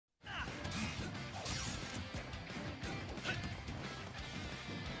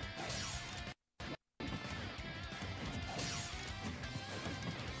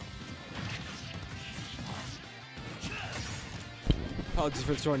Apologies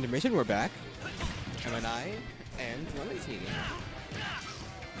for the short intermission. We're back. MNI and LemonTea.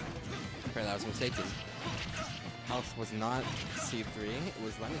 Apparently I was mistaken. Health was not C3, it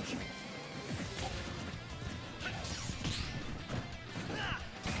was LemonTea.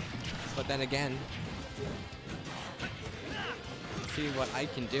 But then again, see what I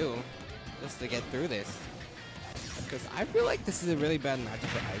can do just to get through this. Because I feel like this is a really bad matchup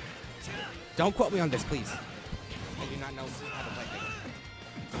for Ike. Don't quote me on this, please. I do not know how to play Ike.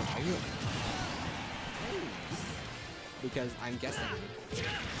 Are you? Because I'm guessing.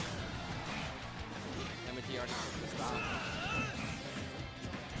 MNI already took the stop.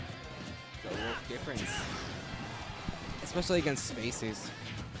 So wolf difference. Especially against spaces.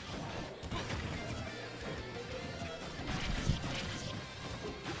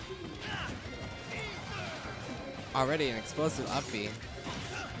 Already an explosive up B.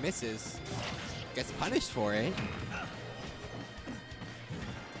 Misses. Gets punished for it.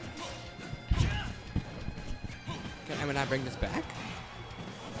 Can MNI bring this back?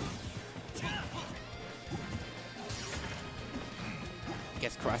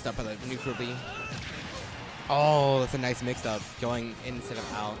 Gets crossed up by the neutral B. Oh, that's a nice mix-up. Going in instead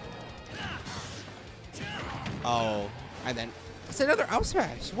of out. Oh, and then it's another out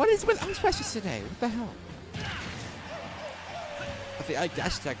smash. What is with out smashes today? What the hell? I think Ike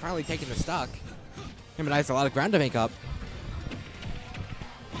dash attack finally taking the stock. Him and I has a lot of ground to make up.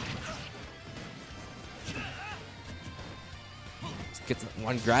 Just gets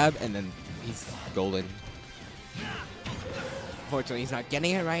one grab and then he's golden. Unfortunately, he's not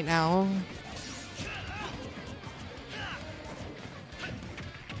getting it right now.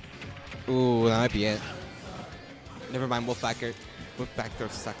 Ooh, that might be it. Never mind, wolf back throw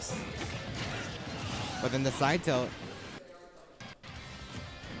sucks. But then the side tilt.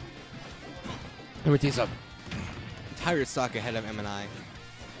 LemonTea's up entire stock ahead of MNI.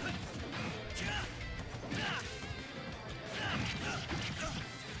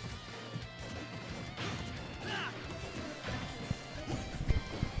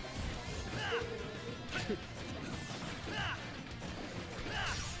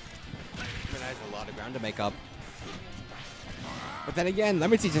 MNI has a lot of ground to make up. But then again,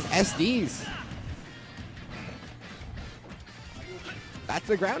 LemonTea just SDs. That's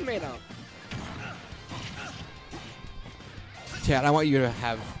the ground made up. Chad, I want you to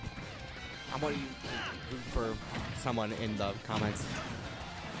root for someone in the comments.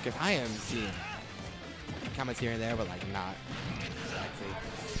 Because I am seeing comments here and there, but like not actually.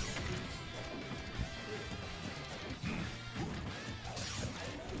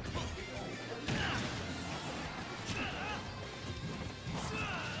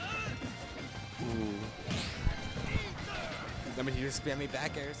 Ooh. Let me just spam me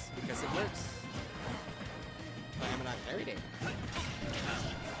back airs because it works. But I'm not parried it.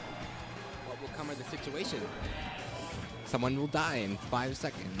 What will come of the situation? Someone will die in 5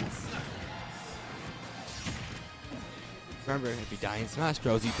 seconds. Remember, if you die in Smash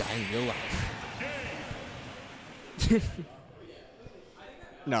Bros, you die in real life.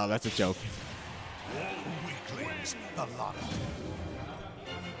 No, that's a joke.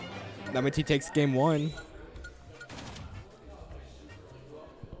 LemonTea takes game 1.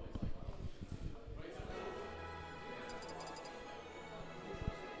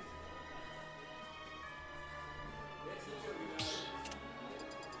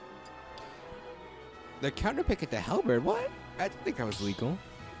 The counter pick at the Halberd? What? I didn't think that was legal.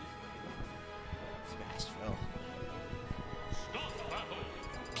 Smashville.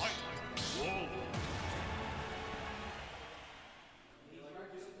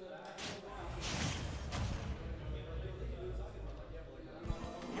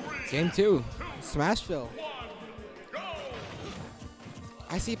 Game 2. Smashville.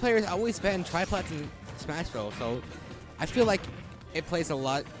 I see players always ban triplets in Smashville, so I feel like it plays a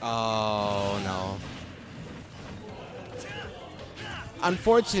lot. Oh no.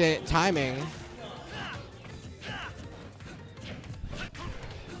 Unfortunate timing.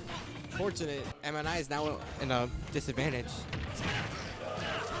 Fortunate, MNI is now in a disadvantage.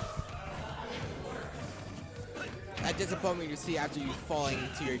 That disappointment you see after you falling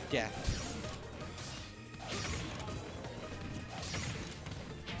to your death.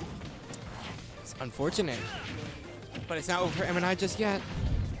 It's unfortunate, but it's not over for MNI just yet.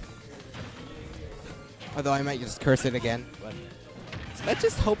 Although I might just curse it again. But let's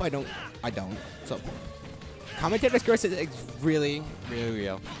just hope I don't. So, commentators curse it is really, really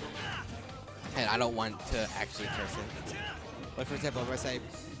real. And I don't want to actually curse it. Like, for example, if I say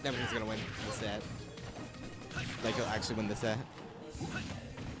Neverton's going to win the set, like, he'll actually win the set.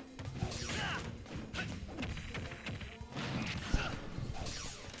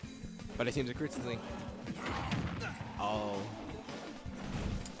 But it seems recruitedly. Oh.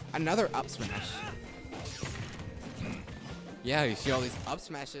 Another up smash. Yeah, you see all these up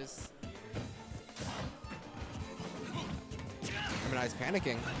smashes. MNI's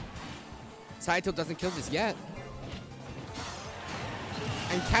panicking. Side tilt doesn't kill just yet.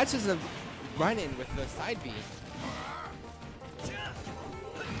 And catches a run-in with the side B.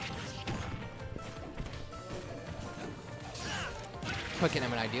 What can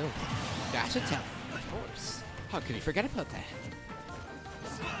MNI do? Dash attack, of course. How could you forget about that?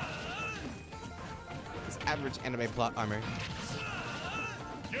 This average anime plot armor.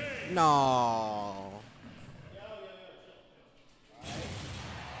 No.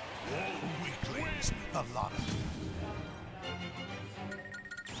 Weaklings, a lot of them.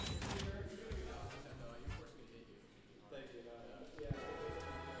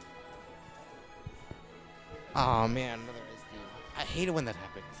 Oh man, another SD. I hate it when that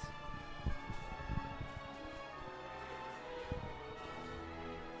happens.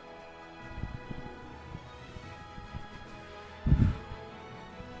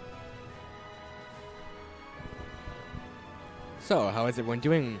 So, how is everyone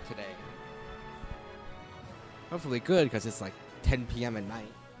doing today? Hopefully good, because it's like 10 p.m. at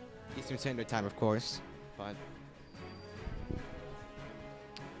night. Eastern Standard Time, of course. But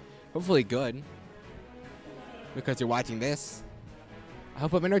hopefully good. Because you're watching this. I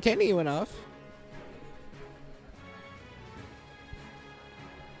hope I'm entertaining you enough.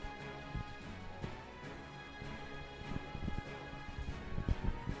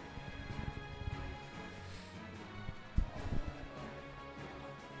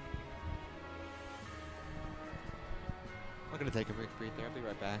 I'm gonna take a quick breather. I'll be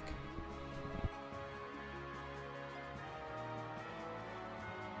right back.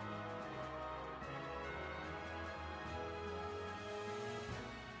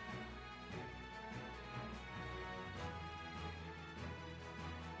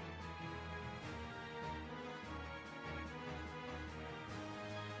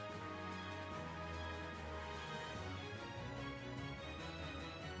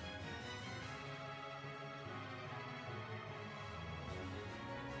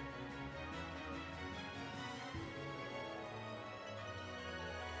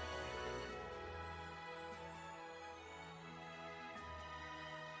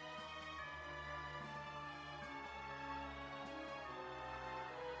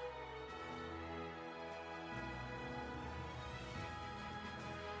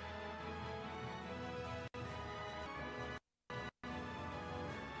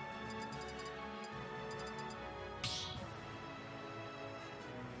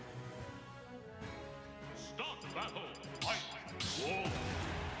 Battle, fight, war.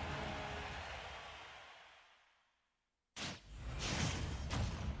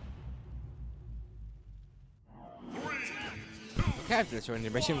 Okay, after this short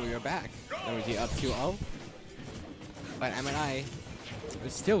intermission, we are back. LemonTea up 2-0. But MNI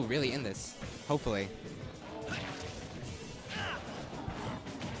is still really in this. Hopefully.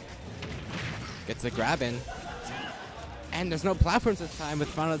 Gets the grab in. And there's no platforms this time, with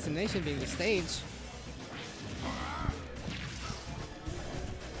Final Destination being the stage.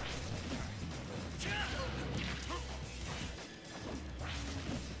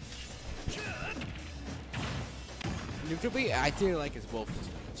 Neutrally, I feel like his wolf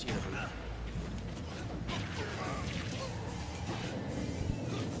cheater move.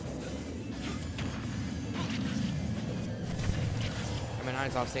 MNI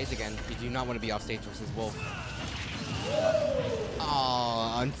is off stage again. You do not want to be off stage versus wolf.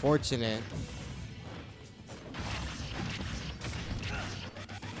 Oh, unfortunate.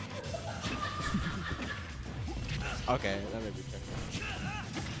 Okay, that may be fair.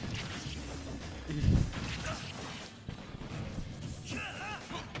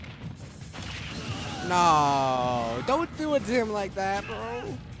 No, don't do it to him like that,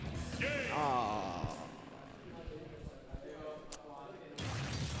 bro. Oh.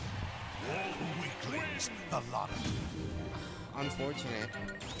 Weaklings, a lot of them. Unfortunate.